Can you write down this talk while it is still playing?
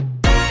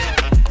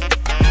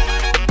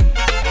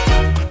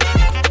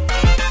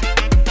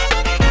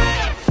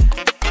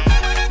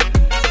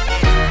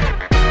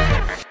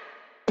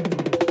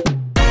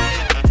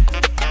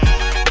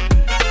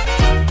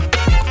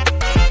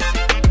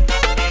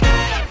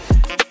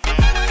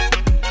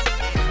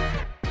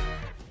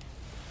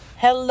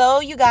Hello,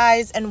 you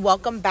guys, and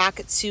welcome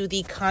back to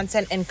the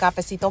Content and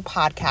Cafecito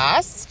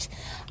podcast.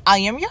 I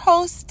am your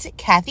host,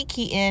 Kathy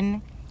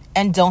Keaton,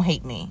 and don't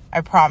hate me. I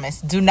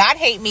promise. Do not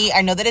hate me.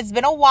 I know that it's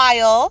been a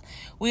while.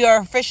 We are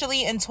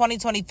officially in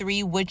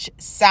 2023, which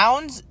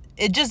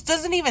it just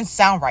doesn't even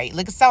sound right.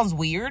 Like, it sounds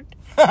weird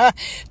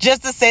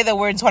just to say that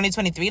we're in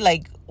 2023.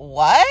 Like,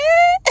 what?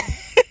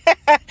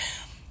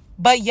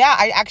 But yeah,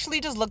 I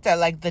actually just looked at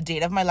like the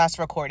date of my last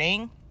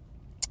recording.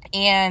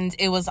 And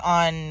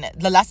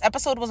the last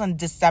episode was on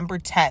December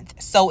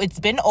 10th. So it's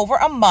been over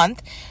a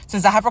month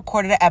since I have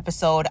recorded an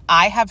episode.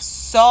 I have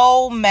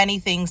so many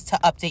things to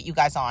update you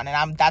guys on.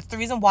 And that's the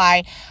reason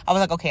why I was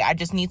like, okay, I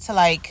need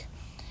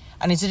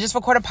to just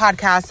record a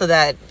podcast so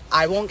that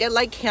I won't get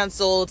like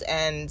canceled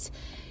and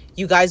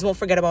you guys won't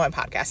forget about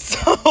my podcast.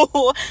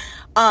 So,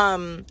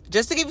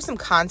 just to give you some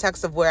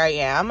context of where I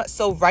am.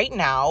 So right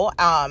now,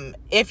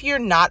 if you're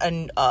not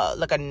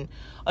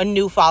a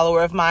new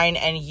follower of mine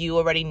and you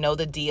already know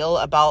the deal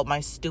about my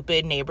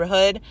stupid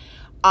neighborhood,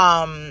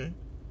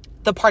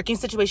 the parking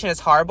situation is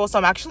horrible. So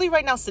I'm actually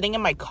right now sitting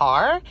in my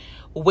car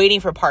waiting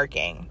for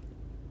parking.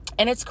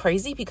 And it's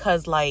crazy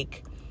because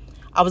like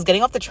I was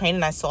getting off the train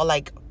and I saw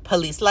like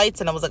police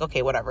lights and I was like,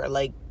 okay, whatever,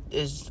 like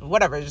just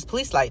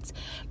police lights.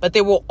 But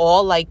they were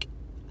all like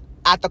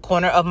at the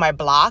corner of my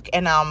block,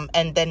 and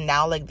then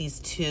now like these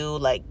two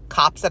like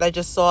cops that I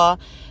just saw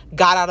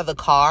got out of the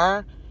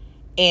car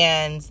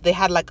and they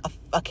had like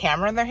a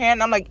camera in their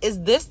hand. I'm like,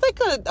 is this like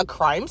a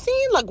crime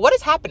scene? Like, what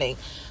is happening?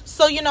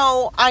 So,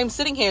 I'm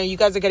sitting here, you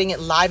guys are getting it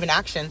live in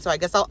action. So I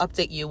guess I'll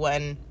update you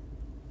when,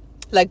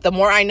 like, the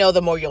more I know,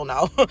 the more you'll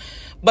know.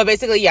 But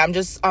basically, yeah, I'm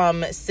just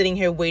sitting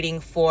here waiting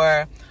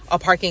for a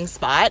parking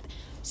spot.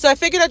 So I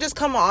figured I'd just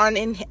come on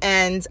and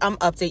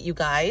update you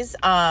guys.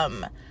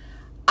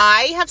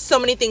 I have so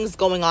many things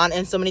going on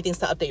and so many things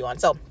to update you on.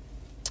 So,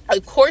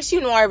 of course, I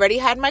already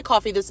had my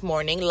coffee this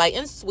morning, light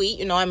and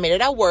sweet. I made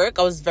it at work.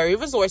 I was very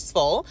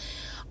resourceful.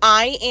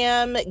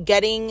 I'm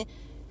not even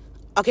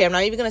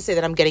going to say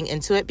that I'm getting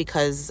into it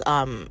because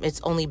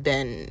it's only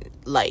been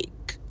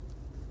like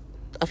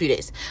a few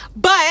days.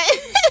 But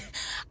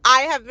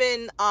I have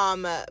been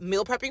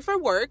meal prepping for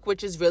work,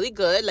 which is really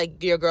good.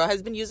 Like, your girl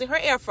has been using her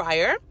air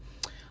fryer.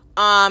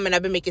 And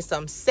I've been making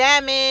some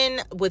salmon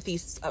with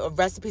these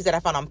recipes that I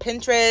found on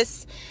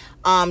Pinterest.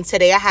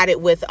 Today I had it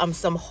with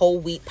some whole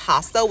wheat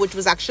pasta, which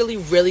was actually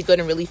really good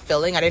and really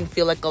filling. I didn't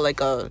feel like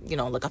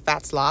a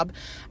fat slob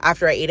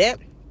after I ate it.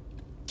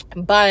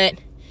 But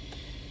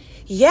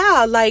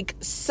yeah,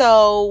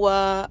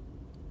 so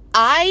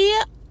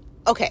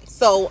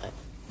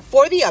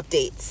for the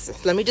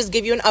updates, let me just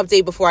give you an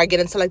update before I get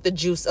into like the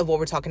juice of what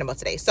we're talking about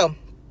today. So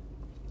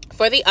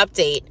for the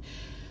update,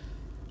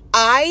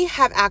 I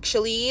have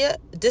actually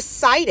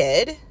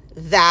decided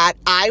that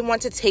I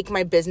want to take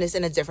my business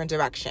in a different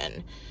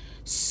direction.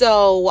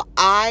 So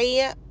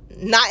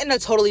not in a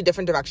totally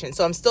different direction.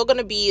 So I'm still going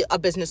to be a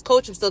business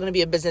coach. I'm still going to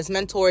be a business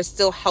mentor,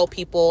 still help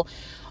people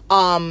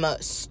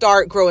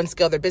start, grow, and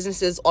scale their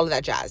businesses, all of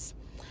that jazz.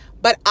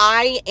 But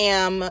I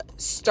am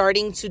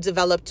starting to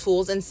develop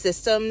tools and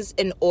systems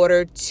in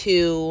order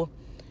to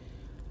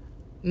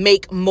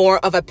make more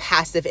of a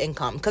passive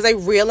income. Because I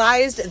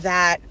realized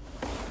that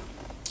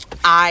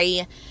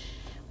I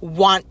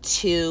want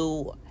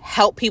to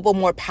help people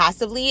more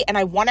passively, and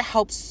I want to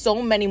help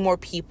so many more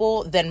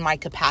people than my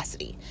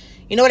capacity.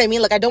 You know what I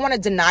mean? Like, I don't want to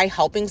deny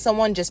helping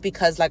someone just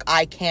because like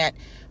I can't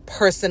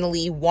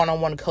personally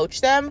one-on-one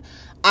coach them.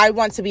 I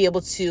want to be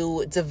able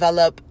to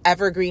develop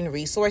evergreen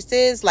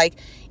resources, like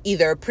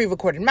either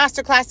pre-recorded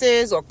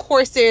masterclasses or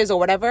courses or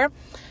whatever,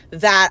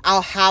 that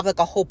I'll have like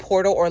a whole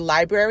portal or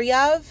library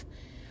of.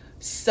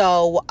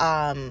 So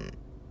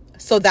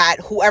that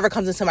whoever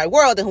comes into my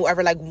world and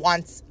whoever like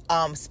wants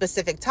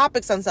specific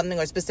topics on something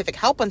or specific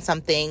help on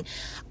something,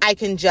 I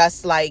can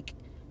just like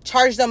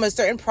charge them a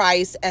certain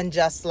price and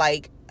just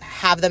like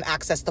have them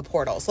access the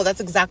portal. So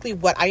that's exactly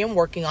what I am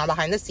working on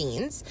behind the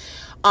scenes.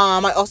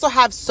 I also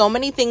have so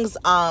many things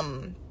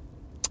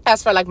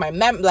as for like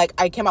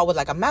I came out with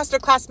like a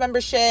masterclass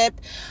membership.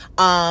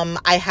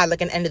 I had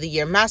like an end of the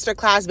year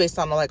masterclass based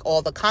on like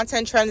all the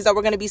content trends that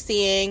we're going to be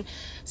seeing.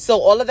 So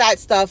all of that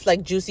stuff,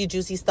 like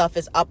juicy stuff,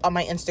 is up on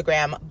my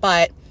Instagram.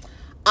 But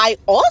I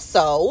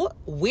also,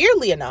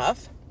 weirdly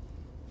enough,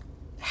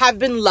 have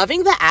been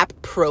loving the app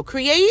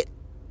Procreate.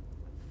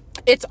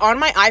 It's on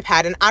my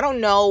iPad, and I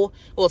don't know,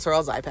 well, it's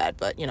Terrell's iPad,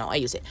 but I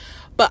use it.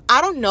 But I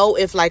don't know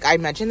if like I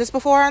mentioned this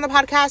before on the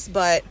podcast,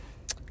 but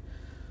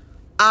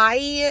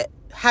I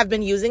have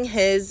been using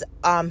his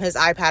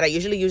iPad. I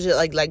usually use it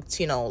like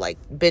to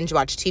binge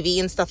watch TV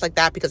and stuff like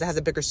that because it has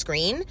a bigger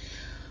screen.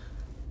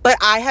 But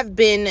I have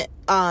been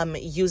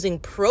using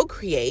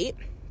Procreate,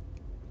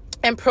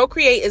 and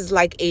Procreate is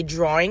like a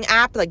drawing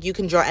app. Like, you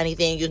can draw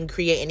anything, you can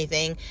create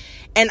anything.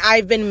 And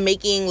I've been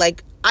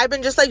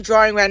just like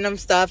drawing random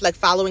stuff, like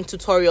following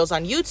tutorials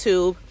on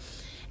YouTube.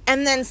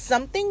 And then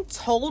something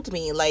told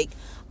me, like,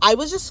 I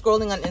was just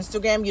scrolling on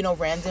Instagram,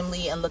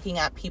 randomly, and looking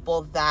at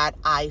people that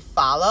I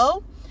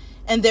follow.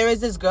 And there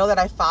is this girl that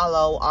I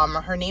follow.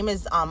 Her name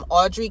is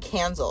Audrey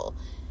Kanzel.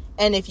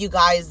 And if you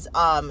guys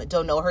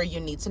don't know her, you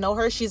need to know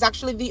her. She's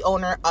actually the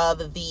owner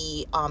of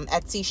the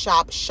Etsy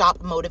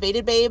shop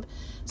Motivated Babe.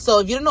 So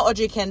if you don't know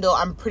Audrey Kendall,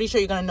 I'm pretty sure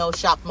you're going to know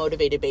Shop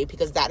Motivated Babe,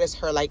 because that is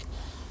her like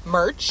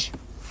merch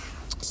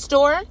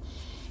store.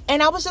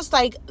 And I was just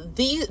like,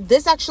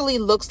 this actually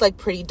looks like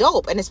pretty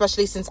dope. And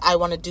especially since I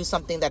want to do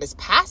something that is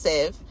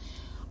passive,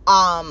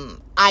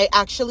 I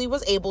actually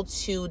was able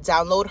to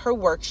download her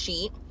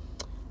worksheet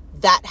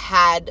that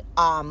had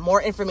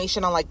more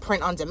information on like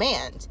print on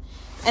demand.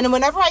 And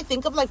whenever I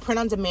think of like print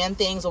on demand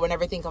things, or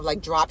whenever I think of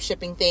like drop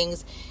shipping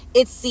things,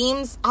 it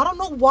seems, I don't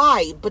know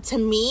why, but to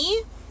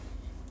me,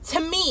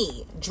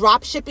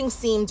 drop shipping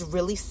seemed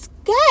really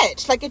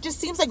sketch. Like, it just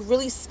seems like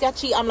really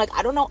sketchy. I'm like,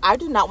 I don't know. I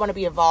do not want to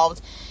be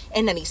involved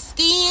in any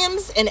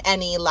schemes, in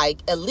any like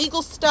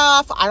illegal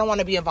stuff. I don't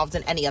want to be involved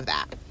in any of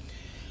that.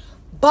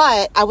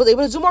 But I was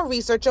able to do more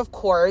research, of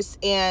course,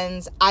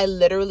 and I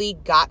literally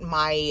got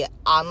my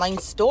online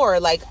store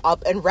like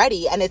up and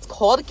ready, and it's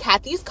called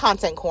Kathy's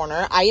Content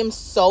Corner. I am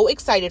so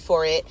excited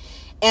for it,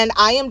 and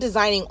I am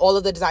designing all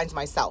of the designs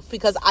myself,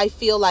 because I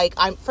feel like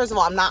first of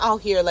all, I'm not out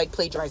here like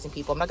plagiarizing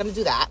people. I'm not going to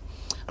do that.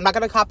 I'm not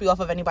going to copy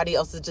off of anybody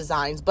else's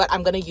designs, but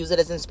I'm going to use it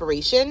as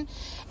inspiration.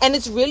 And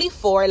it's really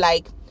for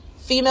like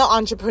female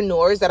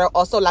entrepreneurs that are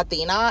also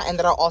Latina, and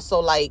that are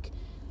also like,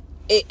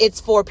 it's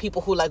for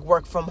people who like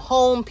work from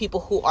home, people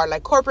who are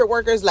like corporate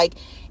workers. Like,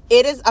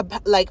 it is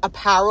like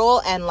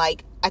apparel and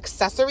like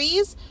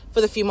accessories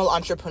for the female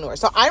entrepreneur.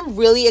 So I'm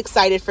really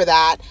excited for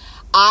that.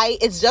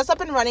 It's just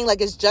up and running.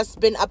 Like, it's just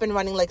been up and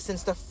running like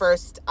since the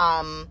first,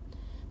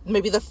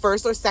 maybe the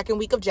first or second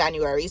week of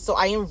January. So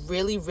I am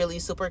really, really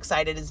super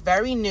excited. It's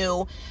very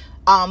new.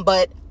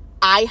 But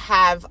I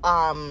have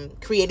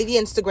created the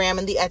Instagram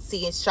and the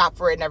Etsy shop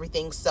for it and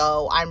everything.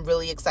 So I'm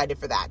really excited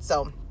for that.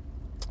 So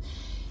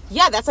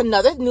yeah, that's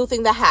another new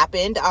thing that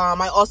happened.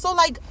 I also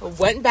like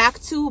went back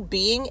to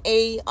being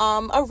a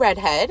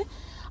redhead.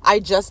 I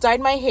just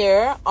dyed my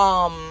hair.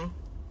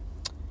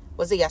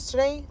 Was it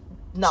yesterday?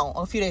 No,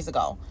 a few days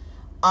ago.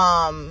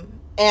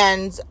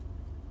 And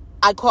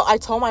I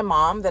told my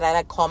mom that I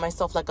like call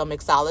myself like a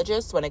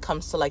mixologist when it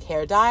comes to like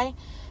hair dye,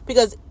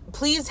 because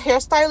please,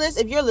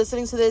 hairstylists, if you're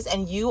listening to this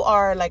and you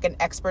are like an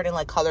expert in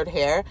like colored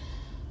hair,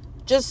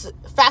 just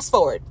fast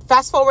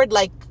forward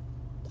like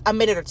a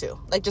minute or two.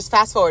 Like, just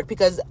fast forward,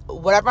 because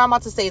whatever I'm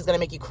about to say is going to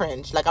make you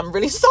cringe. Like, I'm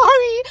really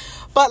sorry,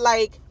 but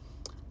like,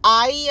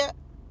 I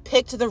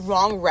picked the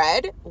wrong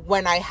red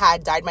when I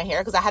had dyed my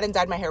hair, because I hadn't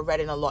dyed my hair red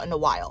in a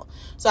while.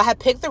 So I had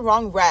picked the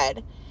wrong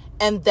red,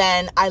 and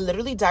then I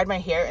literally dyed my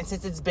hair, and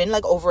since it's been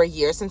like over a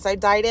year since I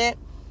dyed it,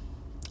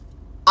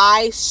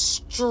 I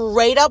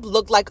straight up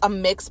looked like a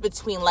mix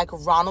between like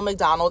Ronald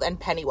McDonald and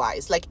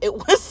Pennywise. Like, it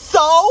was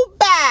so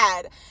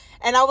bad.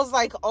 And I was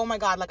like, oh my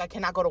God, like, I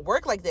cannot go to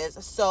work like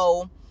this.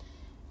 So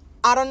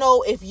I don't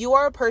know if you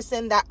are a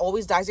person that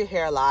always dyes your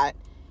hair a lot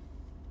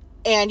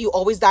and you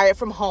always dye it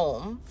from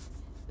home,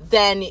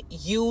 then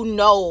you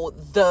know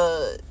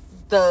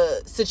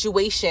the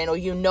situation, or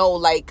you know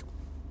like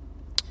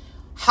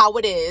how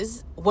it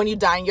is when you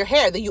dye your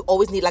hair, that you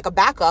always need like a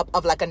backup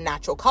of like a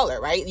natural color,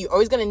 right? You're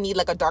always going to need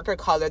like a darker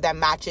color that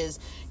matches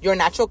your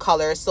natural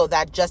color, so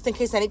that just in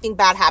case anything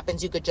bad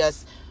happens, you could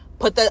just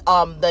put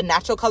the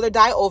natural color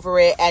dye over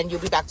it and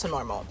you'll be back to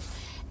normal.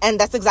 And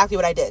that's exactly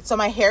what I did. So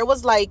my hair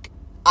was like,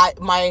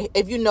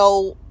 if you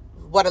know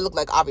what I look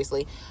like,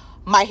 obviously,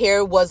 my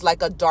hair was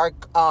like a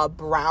dark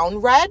brown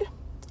red,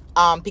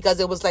 because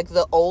it was like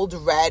the old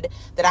red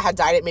that I had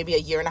dyed it maybe a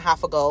year and a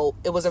half ago.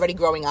 It was already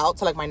growing out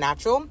to like my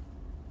natural.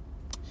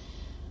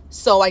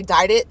 So I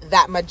dyed it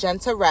that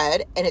magenta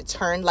red, and it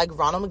turned like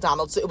Ronald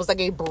McDonald. So it was like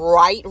a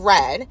bright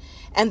red.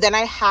 And then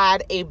I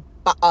had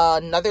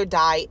another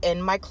dye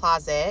in my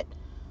closet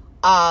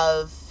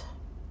of,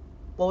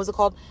 what was it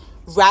called?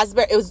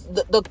 Raspberry. It was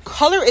the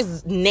color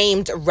is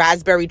named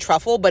raspberry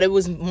truffle, but it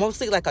was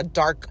mostly like a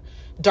dark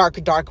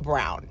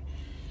brown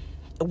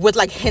with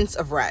like hints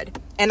of red.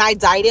 And I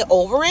dyed it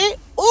over it.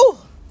 Ooh,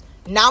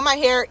 now my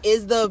hair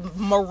is the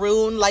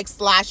maroon like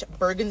 /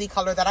 burgundy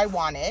color that I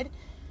wanted.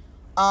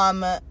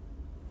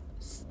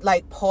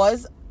 Like,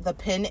 pause the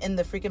pin in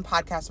the freaking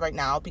podcast right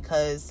now,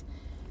 because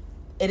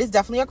it is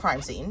definitely a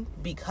crime scene,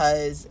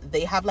 because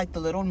they have like the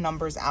little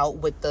numbers out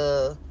with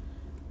the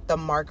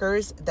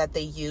markers that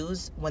they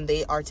use when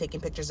they are taking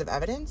pictures of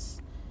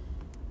evidence.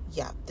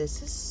 Yeah,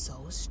 this is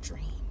so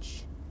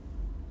strange.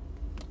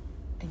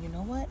 And you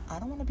know what? I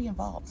don't want to be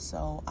involved,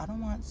 so I don't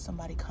want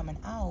somebody coming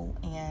out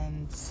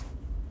and...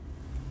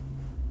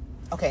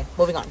 Okay,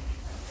 moving on.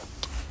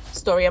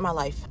 Story of my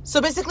life.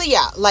 So basically,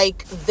 yeah,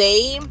 like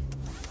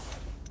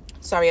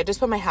Sorry, I just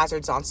put my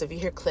hazards on, so if you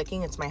hear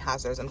clicking, it's my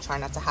hazards. I'm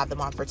trying not to have them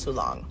on for too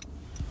long.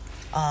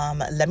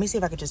 Let me see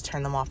if I could just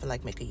turn them off and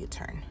like make a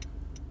U-turn.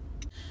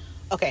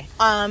 Okay,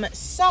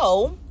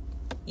 so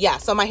yeah,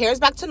 so my hair is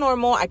back to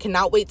normal. I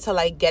cannot wait to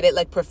like get it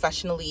like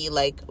professionally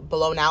like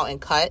blown out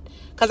and cut,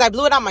 because I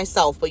blew it out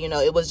myself, but you know,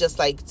 it was just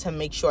like to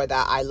make sure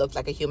that I looked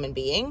like a human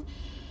being,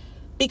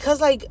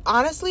 because like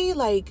honestly,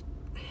 like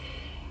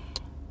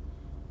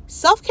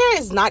self-care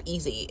is not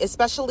easy,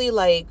 especially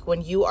like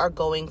when you are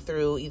going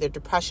through either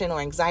depression or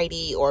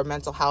anxiety or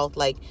mental health.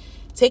 Like,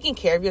 taking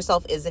care of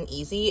yourself isn't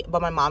easy.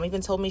 But my mom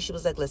even told me, she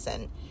was like,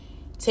 listen,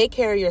 take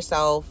care of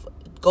yourself,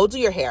 go do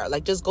your hair,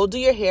 like just go do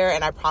your hair,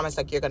 and I promise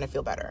like you're gonna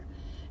feel better.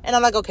 And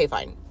I'm like, okay,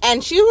 fine.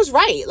 And she was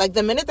right. Like,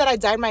 the minute that I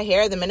dyed my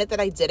hair, the minute that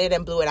I did it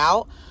and blew it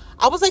out,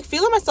 I was like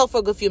feeling myself for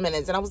a good few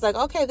minutes, and I was like,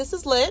 okay, this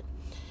is lit.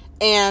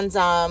 And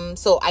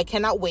so I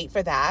cannot wait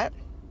for that.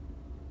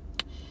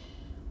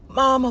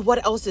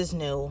 What else is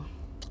new?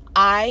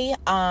 I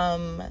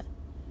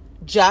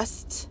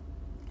just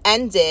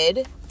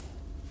ended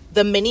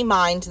the mini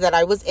mind that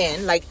I was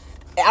in. Like,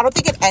 I don't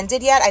think it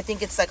ended yet. I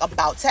think it's like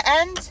about to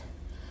end.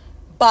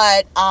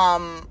 But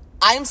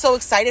I'm so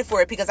excited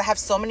for it because I have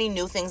so many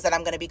new things that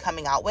I'm going to be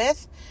coming out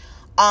with.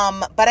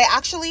 But I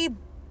actually,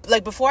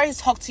 like, before I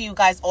talk to you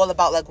guys all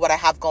about like what I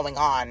have going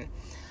on,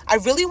 I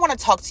really want to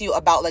talk to you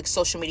about like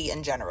social media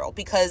in general,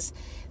 because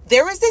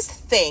there is this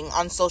thing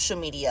on social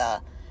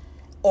media,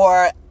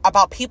 or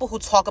about people who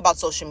talk about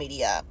social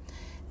media,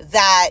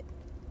 that,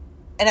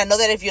 and I know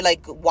that if you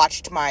like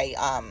watched my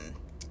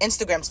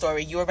Instagram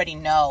story, you already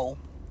know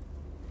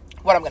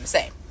what I'm going to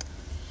say.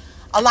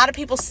 A lot of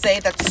people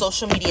say that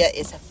social media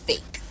is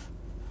fake.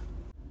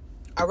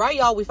 All right,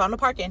 y'all, we found the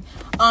parking.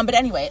 But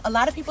anyway, a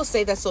lot of people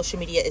say that social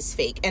media is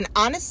fake. And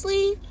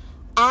honestly,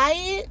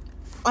 I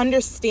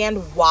understand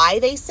why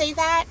they say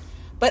that,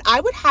 but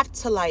I would have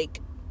to like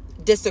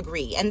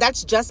disagree. And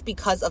that's just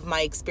because of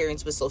my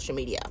experience with social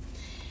media.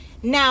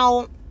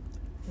 Now,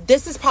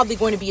 this is probably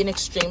going to be an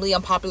extremely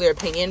unpopular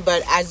opinion,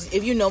 but as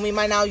if you know me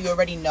by now, you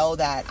already know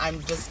that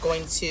I'm just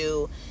going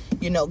to,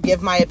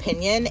 give my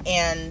opinion,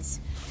 and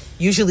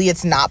usually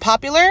it's not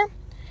popular.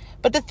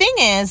 But the thing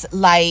is,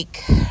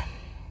 like,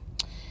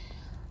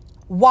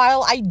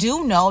 while I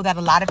do know that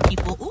a lot of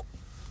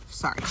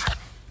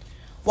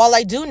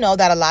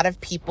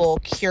people,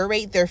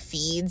 curate their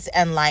feeds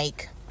and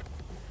like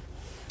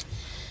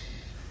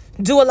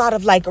do a lot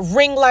of like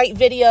ring light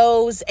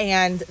videos,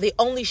 and they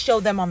only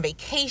show them on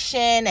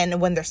vacation and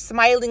when they're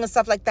smiling and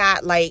stuff like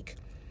that, like,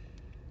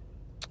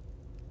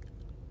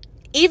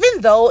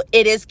 even though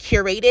it is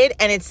curated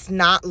and it's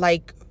not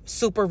like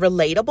super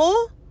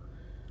relatable,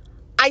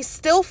 I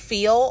still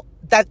feel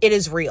that it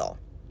is real,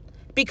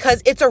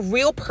 because it's a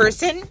real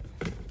person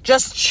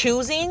just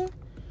choosing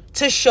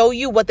to show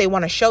you what they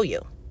want to show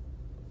you.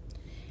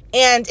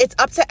 And it's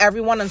up to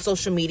everyone on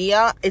social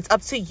media. It's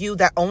up to you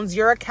that owns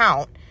your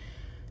account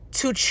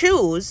to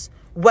choose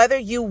whether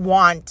you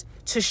want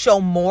to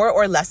show more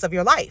or less of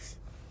your life.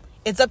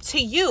 It's up to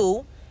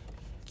you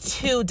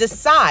to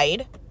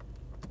decide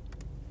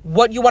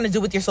what you want to do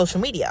with your social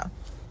media.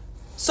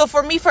 So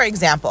for me, for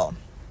example,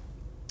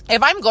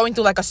 if I'm going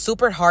through like a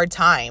super hard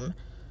time,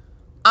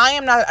 I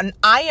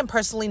am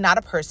personally not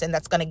a person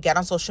that's going to get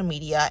on social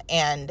media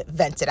and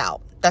vent it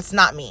out. That's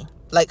not me.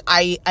 Like,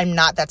 I'm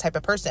not that type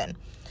of person.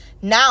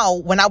 Now,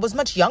 when I was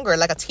much younger,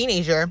 like a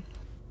teenager,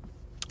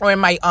 or in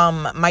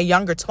my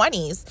younger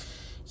 20s,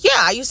 yeah,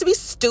 I used to be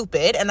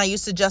stupid, and I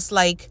used to just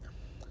like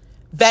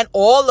vent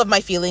all of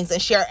my feelings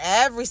and share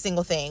every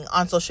single thing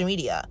on social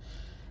media.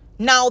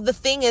 Now, the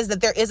thing is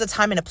that there is a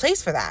time and a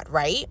place for that,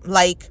 right?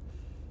 Like,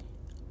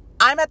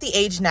 I'm at the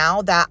age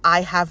now that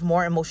I have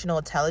more emotional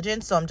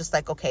intelligence. So I'm just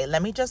like, okay,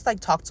 let me just like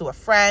talk to a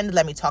friend.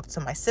 Let me talk to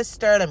my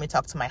sister. Let me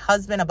talk to my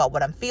husband about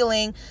what I'm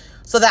feeling,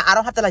 so that I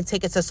don't have to like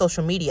take it to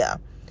social media.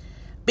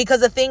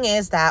 Because the thing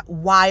is that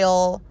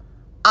while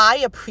I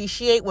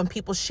appreciate when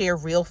people share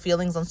real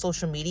feelings on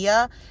social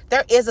media,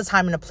 there is a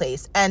time and a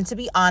place. And to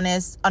be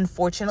honest,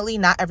 unfortunately,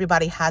 not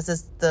everybody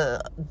has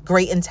the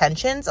great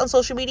intentions on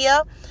social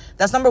media.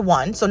 That's number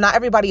one. So not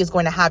everybody is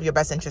going to have your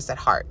best interests at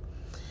heart.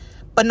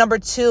 But number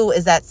two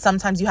is that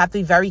sometimes you have to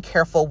be very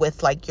careful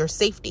with like your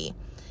safety.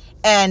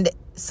 And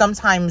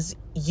sometimes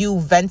you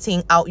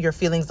venting out your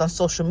feelings on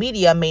social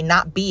media may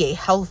not be a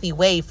healthy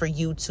way for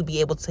you to be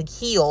able to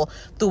heal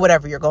through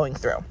whatever you're going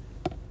through.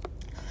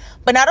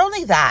 But not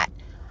only that,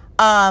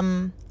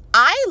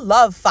 I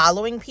love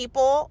following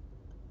people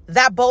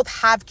that both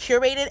have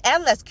curated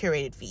and less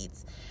curated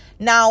feeds.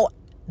 Now,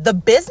 the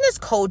business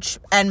coach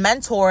and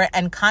mentor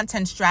and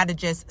content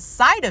strategist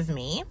side of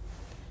me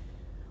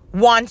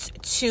wants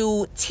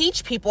to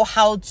teach people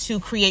how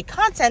to create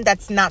content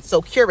that's not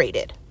so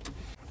curated.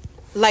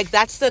 Like,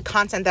 that's the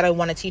content that I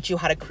want to teach you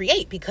how to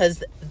create,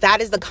 because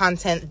that is the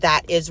content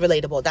that is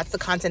relatable. That's the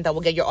content that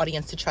will get your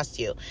audience to trust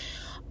you.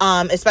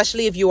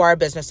 Especially if you are a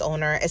business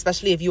owner,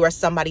 especially if you are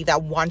somebody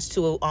that wants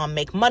to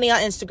make money on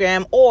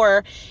Instagram,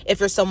 or if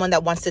you're someone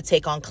that wants to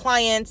take on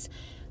clients,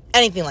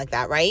 anything like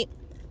that, right?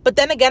 But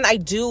then again, I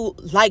do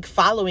like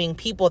following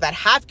people that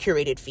have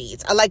curated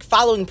feeds. I like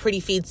following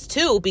pretty feeds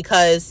too,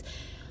 because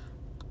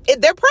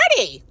they're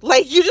pretty.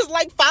 Like, you just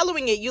like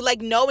following it. You like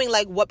knowing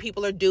like what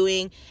people are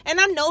doing. And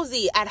I'm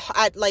nosy at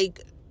how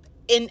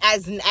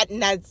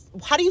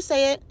do you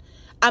say it?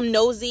 I'm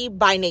nosy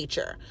by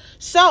nature.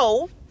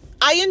 So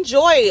I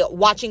enjoy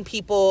watching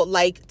people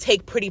like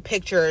take pretty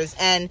pictures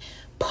and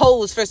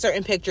pose for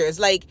certain pictures.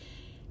 Like,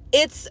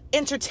 it's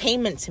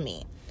entertainment to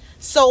me.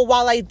 So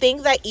while I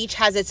think that each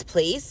has its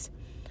place,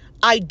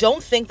 I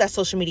don't think that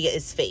social media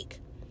is fake.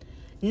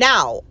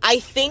 Now, I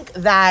think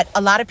that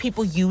a lot of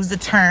people use the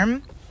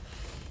term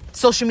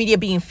social media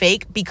being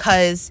fake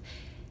because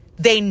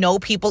they know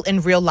people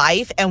in real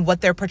life and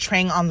what they're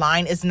portraying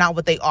online is not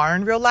what they are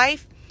in real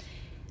life.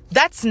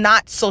 That's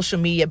not social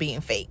media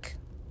being fake.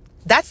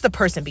 That's the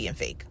person being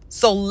fake.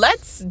 So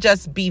let's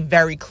just be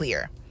very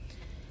clear.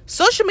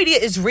 Social media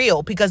is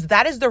real because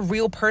that is the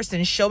real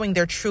person showing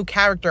their true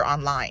character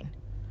online.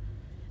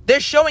 They're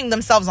showing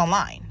themselves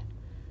online.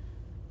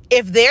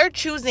 If they're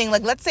choosing,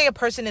 like, let's say a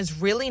person is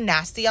really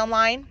nasty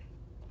online,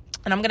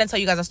 and I'm going to tell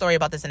you guys a story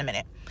about this in a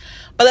minute.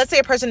 But let's say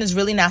a person is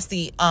really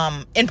nasty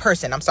in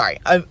person. I'm sorry.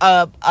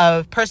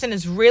 A person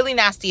is really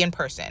nasty in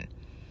person.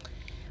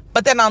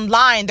 But then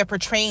online, they're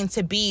portraying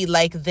to be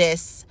like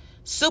this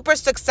super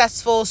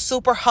successful,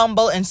 super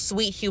humble, and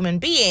sweet human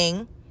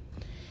being.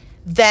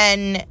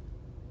 Then,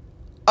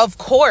 of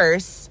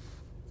course,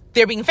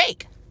 they're being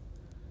fake.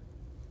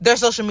 Their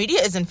social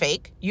media isn't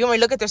fake. You only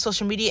look at their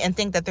social media and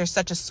think that they're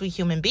such a sweet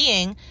human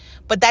being.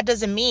 But that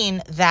doesn't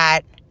mean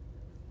that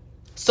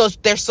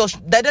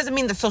that doesn't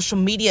mean that social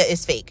media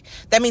is fake.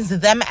 That means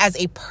them as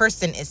a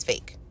person is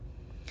fake.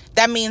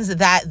 That means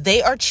that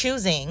they are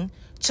choosing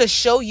to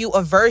show you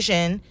a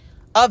version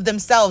of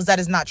themselves that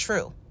is not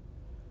true.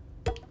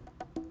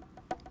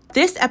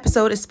 This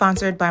episode is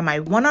sponsored by my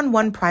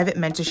one-on-one private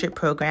mentorship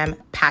program,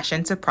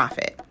 Passion to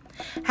Profit.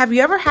 Have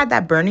you ever had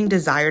that burning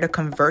desire to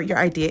convert your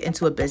idea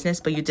into a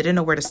business, but you didn't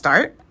know where to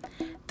start?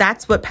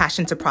 That's what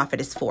Passion to Profit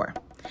is for.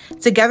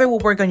 Together, we'll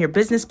work on your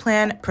business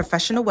plan,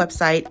 professional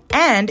website,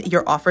 and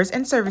your offers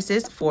and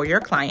services for your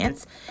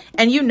clients.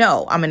 And I'm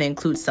going to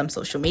include some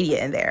social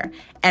media in there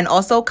and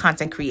also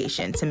content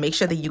creation to make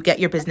sure that you get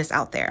your business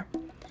out there.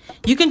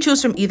 You can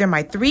choose from either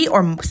my 3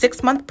 or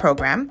 6 month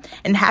program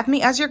and have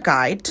me as your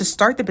guide to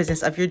start the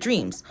business of your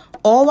dreams,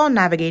 all while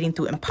navigating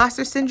through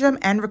imposter syndrome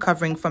and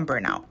recovering from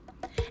burnout.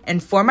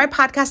 And for my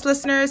podcast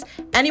listeners,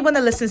 anyone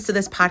that listens to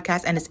this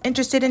podcast and is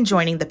interested in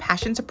joining the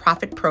Passion to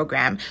Profit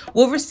program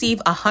will receive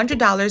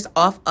 $100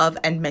 off of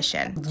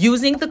admission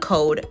using the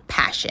code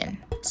PASSION.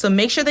 So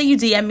make sure that you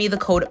DM me the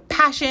code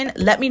PASSION.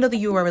 Let me know that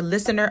you are a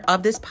listener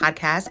of this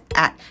podcast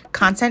at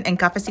Content and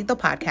Cafecito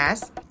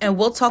Podcast, and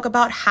we'll talk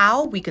about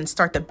how we can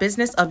start the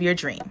business of your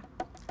dream.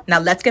 Now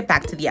let's get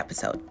back to the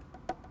episode.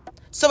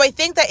 So I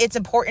think that it's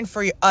important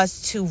for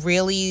us to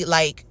really,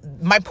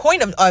 my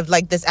point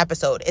of this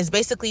episode is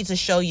basically to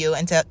show you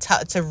and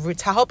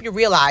to help you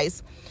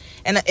realize,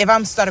 and if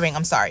I'm stuttering,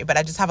 I'm sorry, but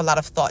I just have a lot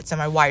of thoughts and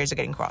my wires are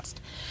getting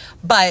crossed.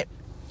 But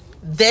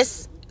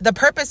the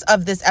purpose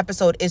of this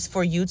episode is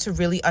for you to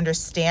really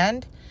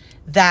understand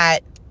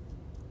that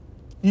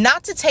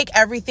not to take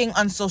everything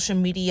on social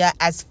media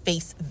as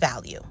face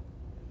value.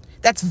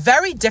 That's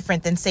very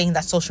different than saying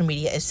that social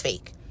media is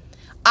fake.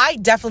 I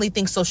definitely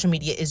think social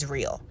media is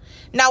real.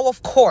 Now,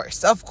 of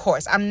course,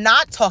 I'm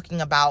not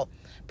talking about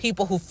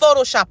people who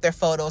Photoshop their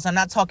photos. I'm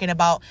not talking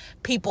about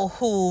people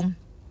who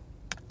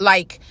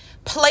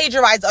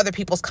plagiarize other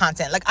people's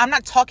content. I'm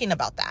not talking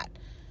about that.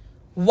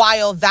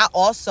 While that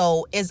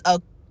also is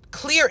a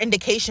clear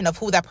indication of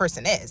who that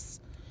person is.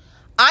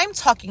 I'm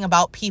talking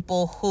about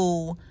people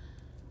who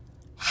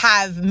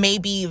have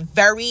maybe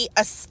very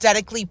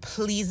aesthetically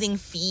pleasing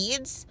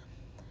feeds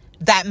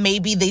that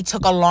maybe they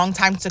took a long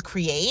time to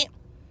create.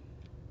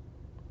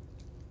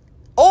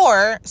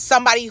 Or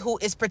somebody who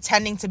is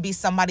pretending to be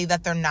somebody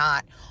that they're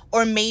not.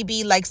 Or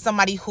maybe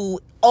somebody who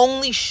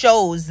only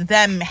shows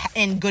them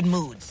in good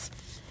moods.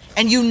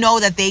 And you know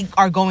that they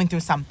are going through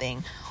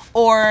something.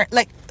 Or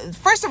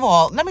first of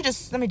all, let me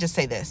just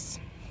say this.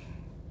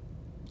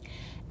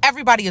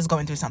 Everybody is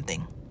going through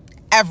something.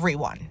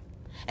 Everyone.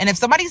 And if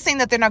somebody's saying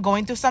that they're not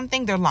going through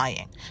something, they're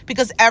lying.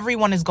 Because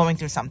everyone is going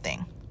through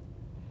something.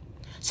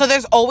 So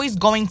there's always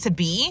going to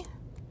be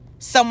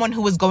someone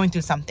who is going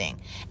through something.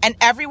 And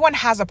everyone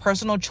has a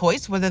personal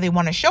choice whether they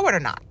want to show it or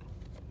not.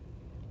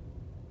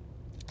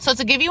 So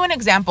to give you an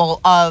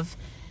example of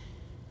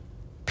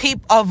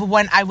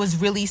when I was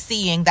really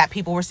seeing that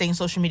people were saying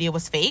social media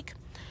was fake.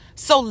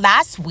 So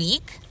last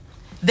week,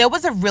 there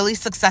was a really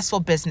successful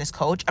business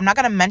coach. I'm not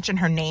going to mention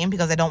her name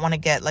because I don't want to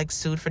get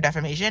sued for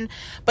defamation.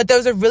 But there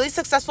was a really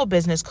successful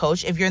business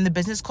coach. If you're in the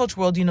business coach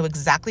world, you know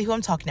exactly who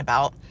I'm talking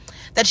about.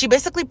 That she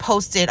basically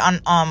posted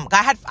on,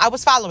 I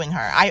was following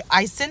her.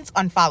 I since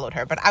unfollowed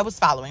her, but I was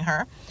following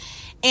her.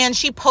 And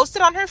she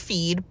posted on her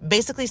feed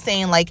basically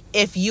saying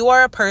if you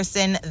are a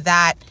person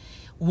that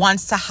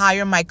wants to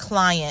hire my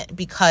client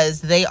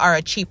because they are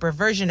a cheaper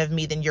version of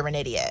me, then you're an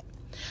idiot.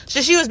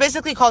 So she was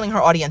basically calling her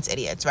audience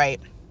idiots,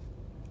 right?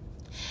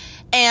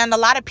 And a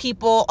lot of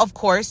people, of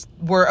course,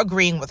 were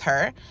agreeing with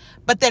her.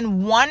 But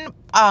then one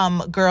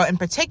girl in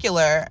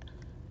particular,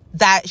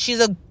 that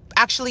she's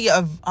actually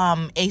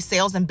a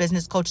sales and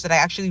business coach that I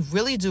actually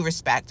really do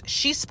respect.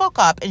 She spoke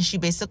up and she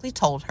basically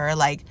told her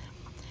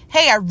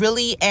hey, I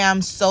really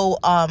am so,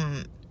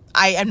 I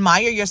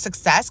admire your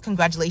success.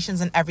 Congratulations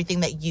on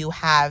everything that you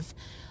have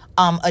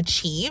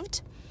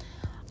achieved.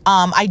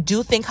 I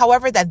do think,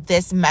 however, that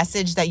this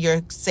message that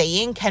you're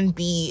saying can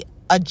be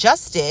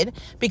adjusted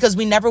because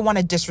we never want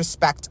to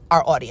disrespect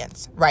our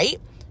audience, right?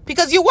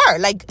 Because you were.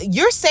 Like,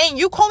 you're saying,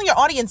 you calling your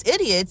audience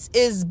idiots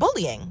is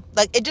bullying.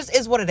 Like, it just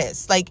is what it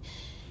is. Like,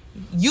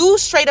 you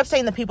straight up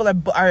saying that people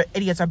are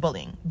idiots are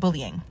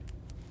bullying.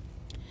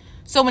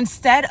 So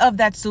instead of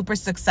that super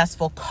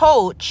successful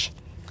coach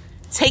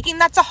taking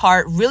that to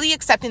heart, really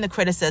accepting the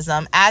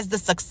criticism as the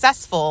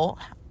successful,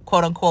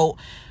 quote unquote,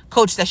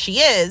 coach that she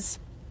is,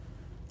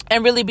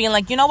 and really being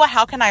like, you know what,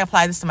 how can I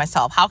apply this to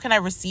myself? How can I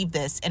receive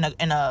this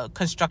in a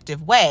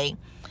constructive way?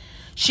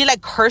 She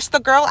like cursed the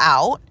girl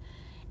out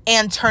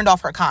and turned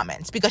off her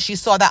comments because she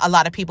saw that a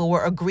lot of people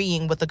were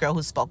agreeing with the girl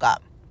who spoke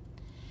up.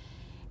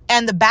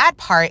 And the bad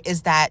part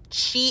is that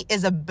she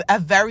is a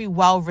very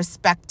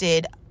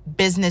well-respected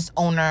business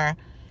owner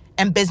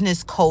and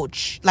business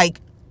coach,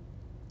 like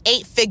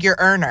 8-figure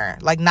earner,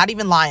 like not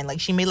even lying. Like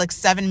she made like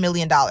 $7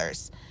 million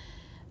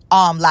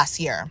last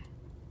year.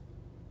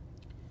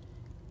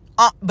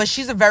 But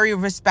she's a very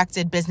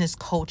respected business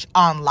coach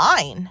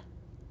online.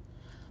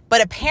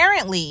 But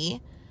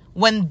apparently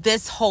when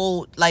this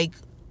whole like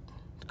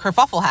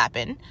kerfuffle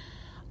happened,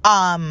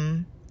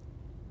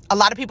 a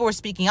lot of people were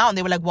speaking out and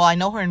they were like, well, I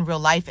know her in real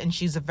life and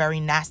she's a very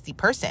nasty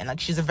person. Like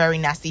she's a very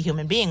nasty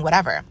human being,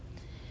 whatever.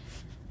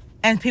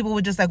 And people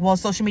were just like, well,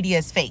 social media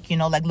is fake. You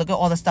know, like look at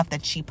all the stuff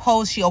that she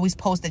posts. She always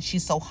posts that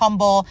she's so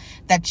humble,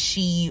 that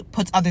she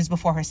puts others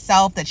before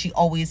herself, that she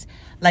always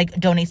like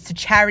donates to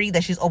charity,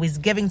 that she's always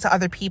giving to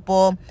other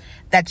people,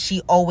 that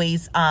she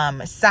always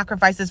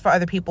sacrifices for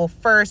other people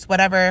first,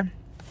 whatever.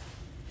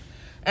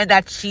 And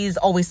that she's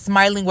always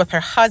smiling with her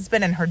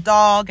husband and her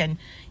dog, and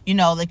you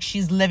know, like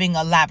she's living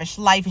a lavish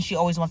life and she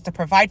always wants to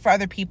provide for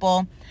other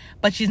people,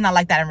 but she's not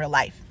like that in real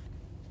life.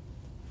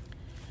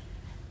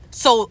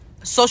 So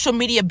social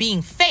media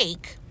being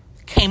fake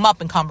came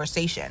up in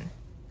conversation.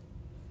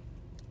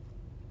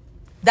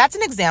 That's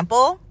an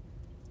example,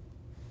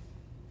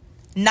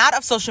 not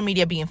of social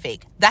media being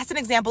fake. That's an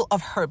example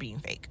of her being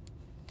fake.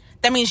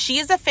 That means she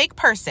is a fake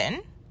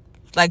person,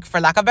 like for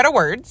lack of better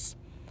words,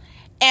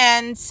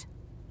 and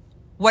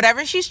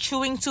whatever she's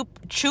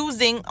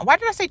choosing, why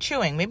did I say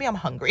chewing? Maybe I'm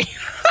hungry.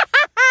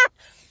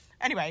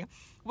 Anyway,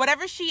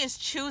 whatever she is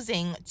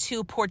choosing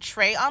to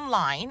portray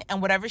online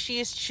and whatever she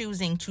is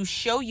choosing to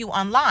show you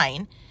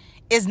online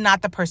is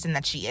not the person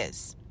that she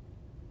is.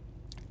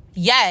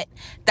 Yet,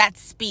 that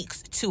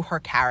speaks to her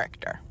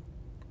character.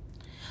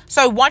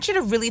 So I want you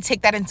to really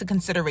take that into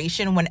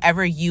consideration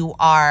whenever you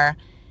are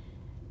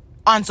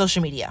on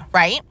social media,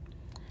 right?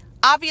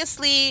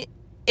 Obviously,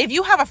 if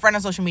you have a friend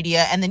on social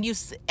media and then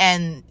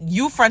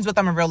you friends with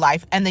them in real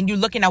life, and then you're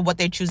looking at what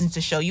they're choosing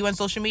to show you on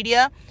social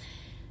media,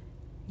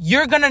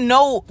 you're going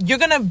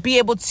to be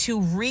able to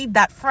read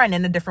that friend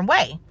in a different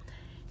way.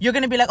 You're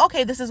going to be like,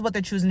 okay, this is what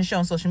they're choosing to show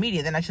on social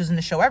media. They're not choosing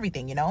to show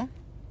everything, you know?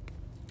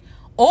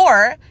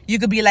 Or you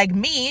could be like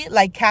me,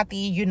 like Kathy,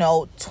 you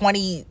know,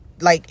 20,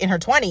 like in her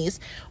 20s,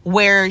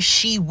 where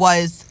she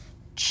was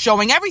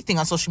showing everything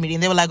on social media,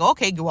 and they were like,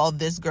 okay, well,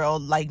 this girl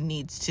like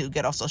needs to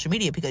get off social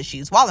media because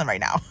she's wilding right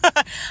now.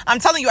 I'm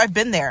telling you, I've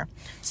been there,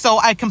 so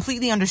I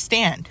completely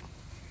understand.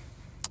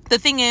 The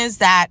thing is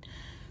that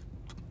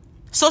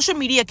social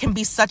media can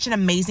be such an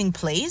amazing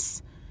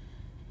place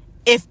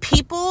if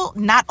people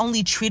not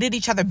only treated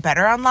each other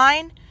better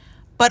online,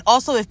 but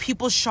also if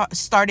people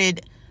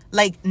started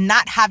like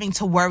not having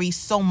to worry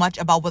so much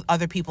about what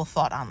other people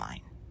thought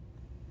online.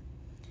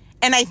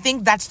 And I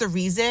think that's the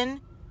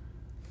reason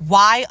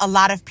why a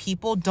lot of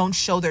people don't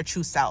show their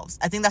true selves.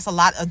 I think that's a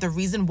lot of the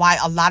reason why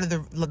a lot of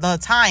the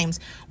times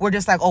we're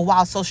just like, oh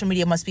wow, social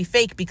media must be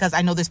fake because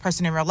I know this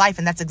person in real life,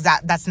 and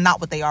that's not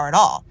what they are at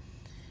all.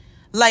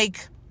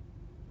 Like,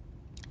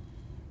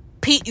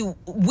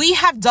 we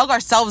have dug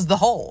ourselves the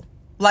hole.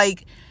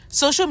 Like,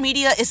 social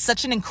media is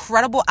such an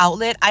incredible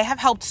outlet. I have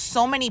helped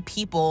so many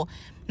people,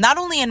 not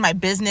only in my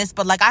business,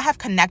 but like I have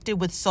connected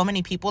with so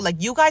many people.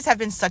 Like, you guys have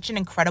been such an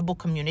incredible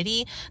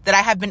community that I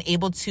have been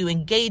able to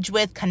engage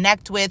with,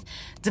 connect with,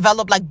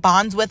 develop like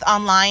bonds with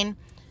online,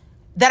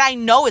 that I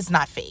know is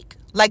not fake.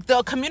 Like,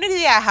 the community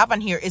that I have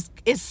on here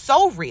is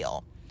so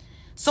real.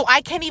 So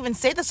I can't even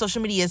say that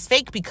social media is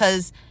fake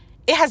because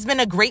it has been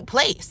a great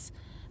place.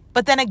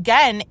 But then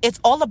again, it's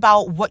all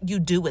about what you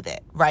do with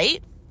it,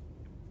 right?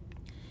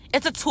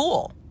 It's a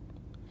tool.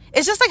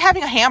 It's just like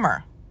having a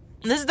hammer.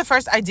 And this is the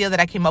first idea that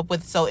I came up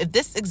with. So if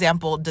this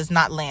example does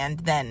not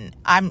land, then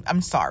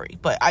I'm sorry,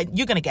 but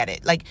you're going to get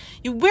it. Like,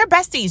 we're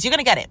besties. You're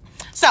going to get it.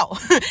 So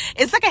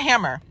it's like a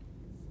hammer.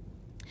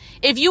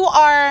 If you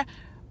are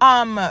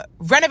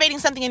renovating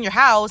something in your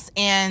house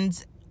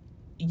and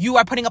you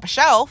are putting up a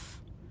shelf,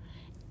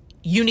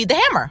 you need the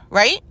hammer,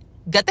 right?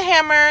 Get the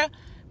hammer,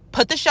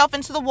 put the shelf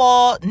into the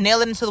wall,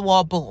 nail it into the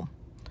wall, boom.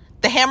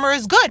 The hammer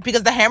is good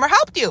because the hammer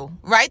helped you,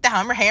 right? The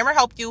hammer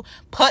helped you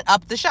put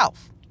up the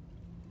shelf.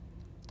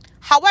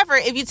 However,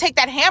 if you take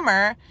that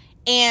hammer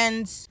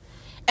and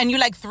you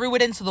like threw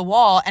it into the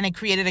wall and it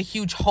created a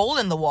huge hole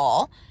in the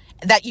wall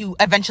that you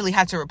eventually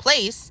had to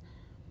replace,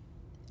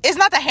 it's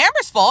not the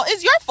hammer's fault,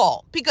 it's your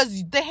fault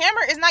because the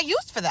hammer is not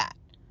used for that.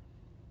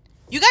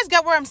 You guys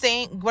get what I'm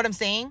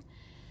saying?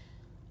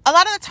 A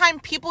lot of the time,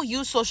 people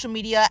use social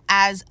media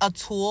as a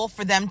tool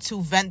for them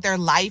to vent their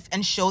life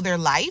and show their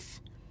life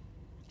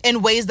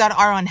in ways that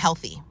are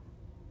unhealthy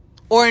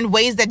or in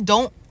ways that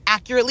don't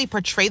accurately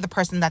portray the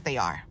person that they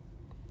are.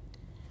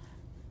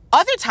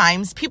 Other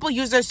times, people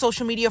use their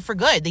social media for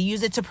good. They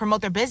use it to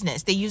promote their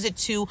business. They use it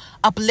to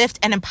uplift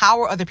and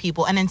empower other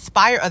people and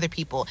inspire other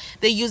people.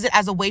 They use it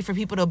as a way for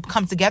people to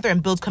come together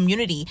and build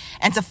community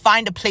and to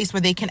find a place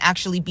where they can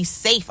actually be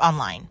safe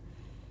online.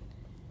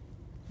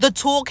 The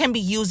tool can be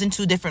used in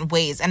two different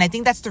ways. And I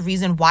think that's the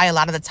reason why a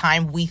lot of the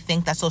time we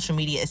think that social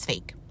media is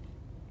fake.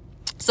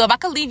 So if I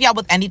could leave y'all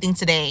with anything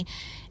today,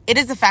 it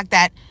is the fact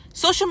that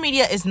social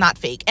media is not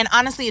fake. And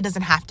honestly, it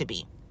doesn't have to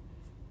be.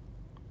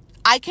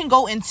 I can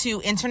go into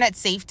internet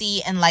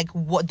safety and like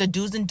what the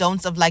do's and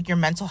don'ts of like your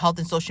mental health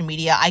and social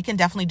media. I can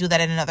definitely do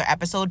that in another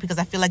episode because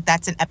I feel like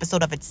that's an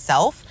episode of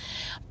itself.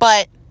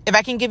 But if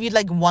I can give you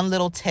like one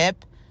little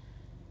tip,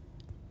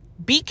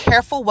 be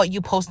careful what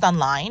you post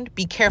online.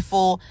 Be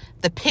careful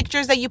the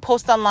pictures that you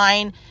post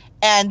online.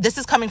 And this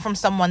is coming from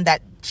someone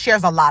that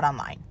shares a lot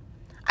online.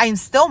 I am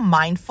still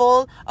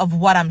mindful of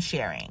what I'm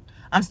sharing.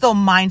 I'm still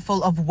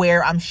mindful of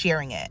where I'm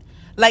sharing it.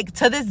 Like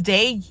to this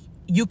day,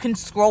 you can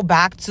scroll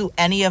back to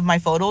any of my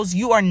photos.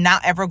 You are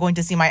not ever going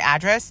to see my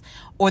address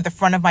or the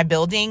front of my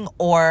building,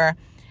 or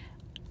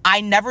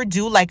I never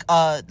do like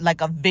a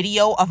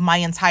video of my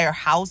entire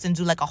house and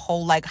do like a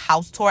whole like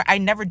house tour. I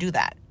never do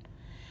that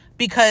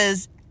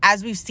because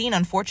as we've seen,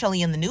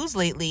 unfortunately, in the news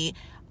lately,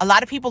 a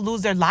lot of people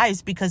lose their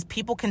lives because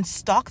people can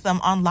stalk them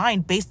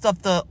online based off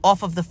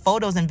of the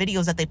photos and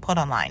videos that they put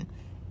online.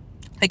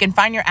 They can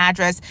find your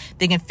address.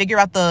 They can figure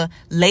out the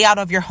layout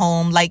of your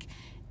home. Like,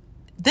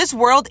 this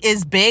world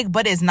is big,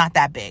 but it's not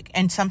that big.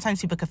 And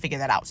sometimes people can figure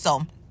that out.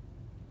 So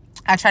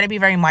I try to be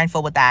very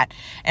mindful with that.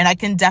 And I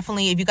can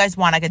definitely, if you guys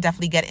want, I could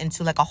definitely get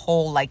into like a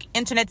whole like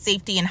internet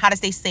safety and how to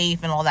stay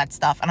safe and all that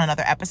stuff on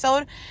another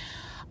episode,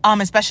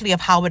 especially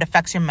of how it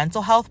affects your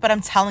mental health. But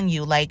I'm telling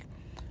you, like,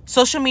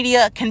 social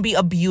media can be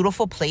a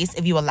beautiful place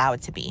if you allow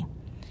it to be.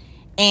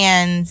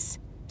 And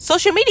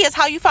social media is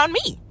how you found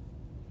me.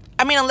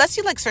 I mean, unless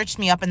you like searched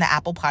me up in the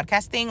Apple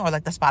podcast thing or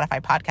like the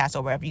Spotify podcast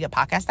or wherever you get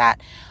podcasts at.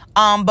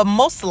 But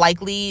most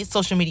likely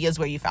social media is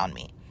where you found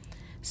me.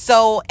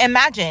 So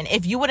imagine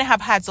if you wouldn't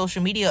have had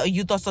social media or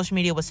you thought social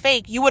media was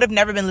fake, you would have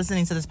never been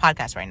listening to this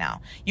podcast right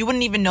now. You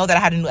wouldn't even know that I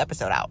had a new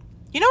episode out.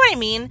 You know what I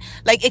mean?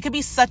 Like, it could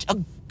be such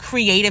a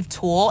creative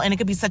tool and it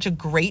could be such a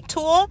great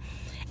tool.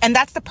 And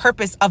that's the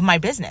purpose of my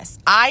business.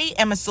 I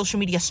am a social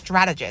media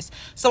strategist.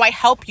 So I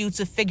help you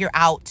to figure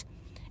out,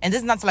 and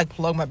this is not to like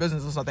plug my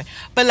business or something,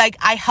 but like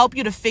I help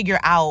you to figure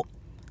out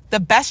the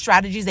best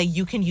strategies that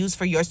you can use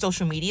for your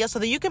social media so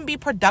that you can be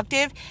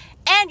productive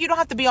and you don't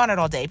have to be on it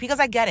all day, because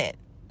I get it.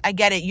 I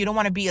get it. You don't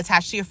want to be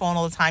attached to your phone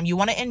all the time. You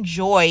want to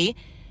enjoy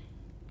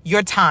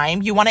your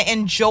time. You want to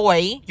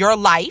enjoy your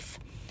life.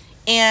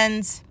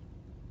 And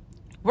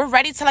we're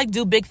ready to like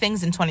do big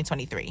things in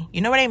 2023.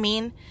 You know what I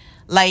mean?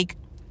 Like,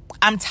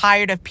 I'm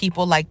tired of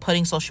people like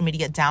putting social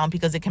media down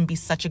because it can be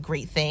such a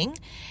great thing.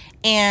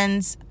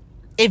 And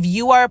if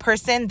you are a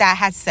person that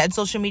has said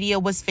social media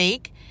was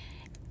fake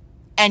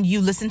and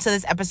you listened to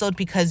this episode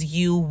because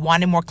you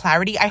wanted more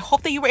clarity, I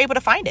hope that you were able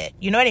to find it.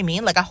 You know what I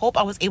mean? Like, I hope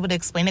I was able to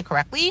explain it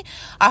correctly.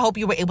 I hope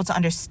you were able to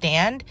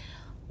understand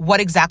what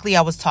exactly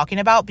I was talking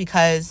about,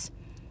 because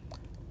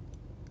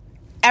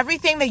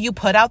everything that you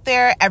put out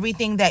there,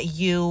 everything that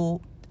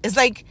you is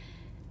like,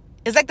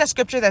 it's like the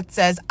scripture that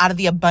says, out of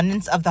the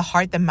abundance of the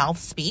heart, the mouth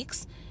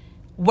speaks.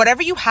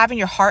 Whatever you have in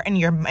your heart and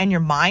your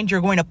mind,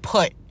 you're going to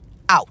put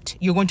out.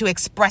 You're going to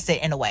express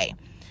it in a way.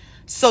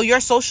 So your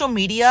social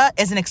media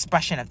is an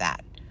expression of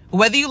that.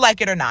 Whether you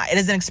like it or not, it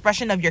is an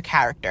expression of your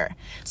character.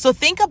 So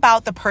think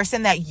about the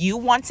person that you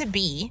want to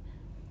be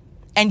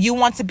and you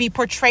want to be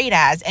portrayed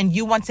as and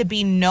you want to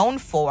be known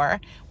for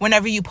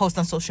whenever you post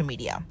on social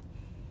media.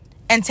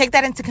 And take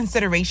that into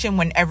consideration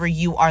whenever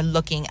you are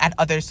looking at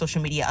other social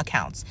media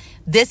accounts.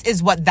 This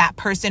is what that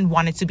person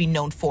wanted to be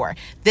known for.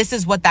 This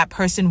is what that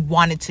person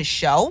wanted to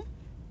show.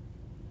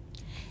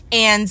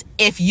 And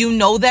if you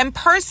know them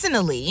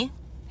personally,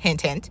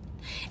 hint, hint,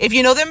 if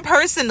you know them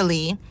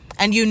personally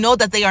and you know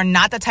that they are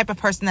not the type of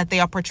person that they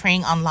are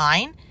portraying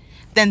online,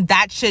 then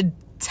that should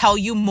tell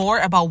you more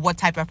about what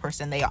type of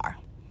person they are.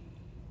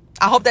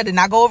 I hope that did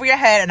not go over your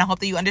head, and I hope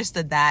that you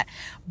understood that.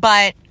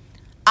 But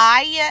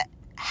I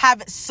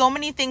have so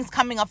many things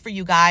coming up for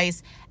you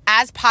guys.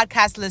 As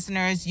podcast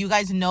listeners, you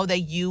guys know that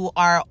you're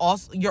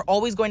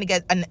always going to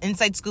get an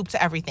inside scoop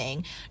to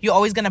everything. You're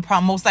always going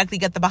to most likely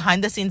get the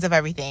behind the scenes of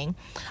everything.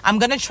 I'm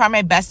going to try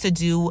my best to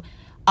do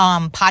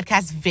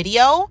podcast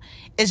video.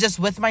 It's just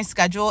with my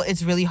schedule,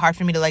 it's really hard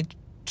for me to like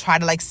try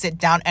to like sit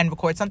down and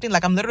record something.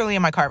 Like, I'm literally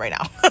in my car right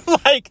now.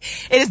 Like,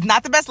 it is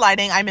not the best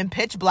lighting. I'm in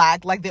pitch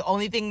black. Like, the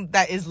only thing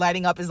that is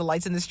lighting up is the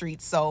lights in the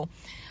streets. So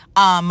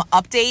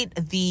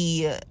update,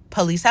 the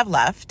police have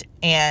left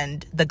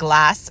and the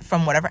glass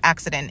from whatever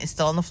accident is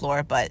still on the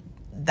floor, but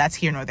that's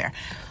here nor there.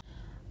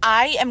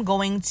 I am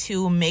going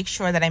to make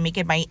sure that I make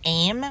it my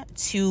aim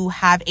to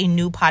have a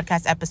new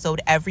podcast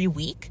episode every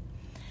week,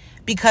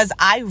 because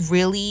I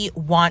really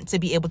want to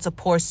be able to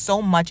pour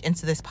so much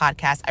into this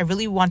podcast. I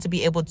really want to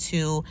be able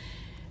to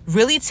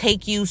really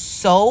take you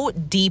so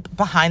deep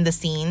behind the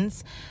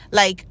scenes.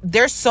 Like,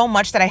 there's so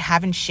much that I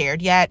haven't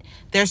shared yet.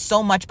 There's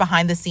so much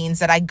behind the scenes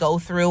that I go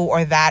through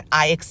or that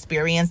I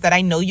experience that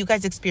I know you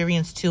guys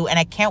experience too. And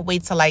I can't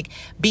wait to like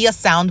be a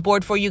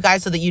soundboard for you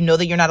guys so that you know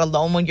that you're not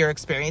alone when you're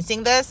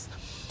experiencing this.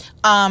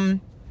 And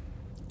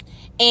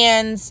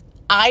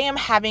I'm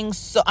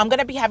going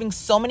to be having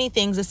so many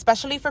things,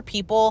 especially for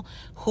people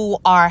who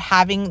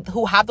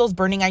have those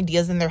burning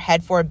ideas in their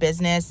head for a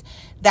business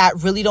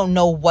that really don't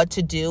know what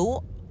to do.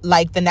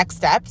 Like the next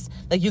steps,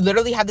 like you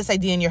literally have this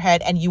idea in your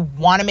head and you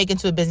want to make it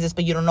into a business,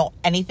 but you don't know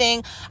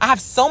anything. I have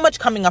so much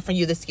coming up for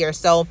you this year.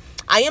 So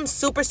I am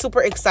super,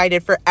 super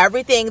excited for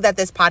everything that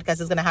this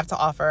podcast is going to have to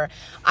offer.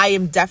 I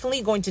am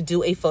definitely going to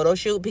do a photo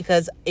shoot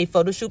because a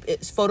photo shoot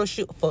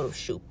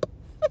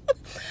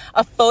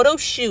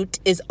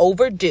is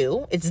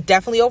overdue. It's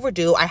definitely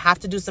overdue. I have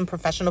to do some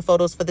professional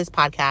photos for this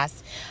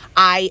podcast.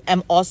 I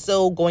am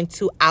also going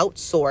to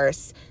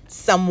outsource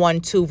someone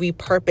to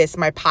repurpose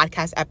my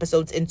podcast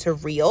episodes into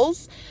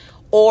reels,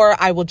 or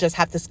I will just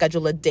have to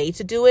schedule a day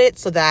to do it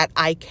so that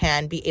I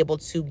can be able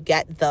to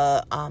get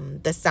the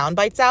sound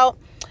bites out.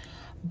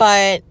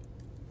 But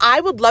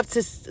I would love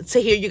to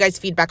hear you guys'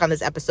 feedback on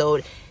this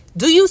episode.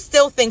 Do you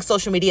still think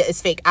social media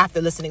is fake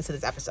after listening to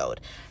this episode?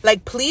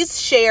 Like,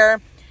 please share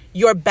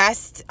your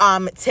best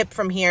tip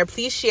from here.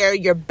 Please share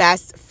your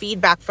best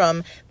feedback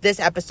from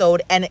this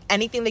episode and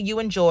anything that you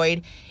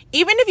enjoyed.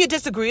 Even if you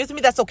disagree with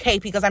me, that's okay,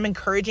 because I'm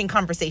encouraging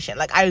conversation.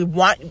 Like, I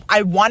want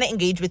to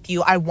engage with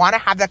you. I want to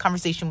have that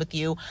conversation with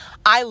you.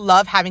 I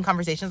love having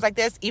conversations like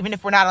this, even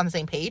if we're not on the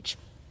same page.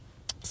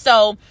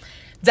 So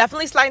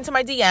definitely slide into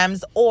my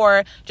DMs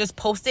or just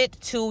post it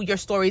to your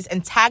stories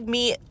and tag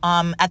me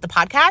at the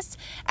podcast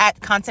at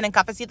Content and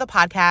Cafecito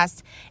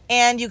Podcast.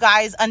 And you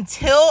guys,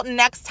 until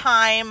next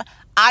time,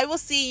 I will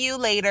see you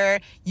later.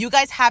 You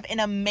guys have an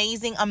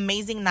amazing,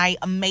 amazing night,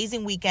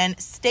 amazing weekend.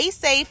 Stay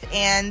safe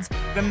and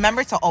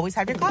remember to always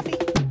have your coffee.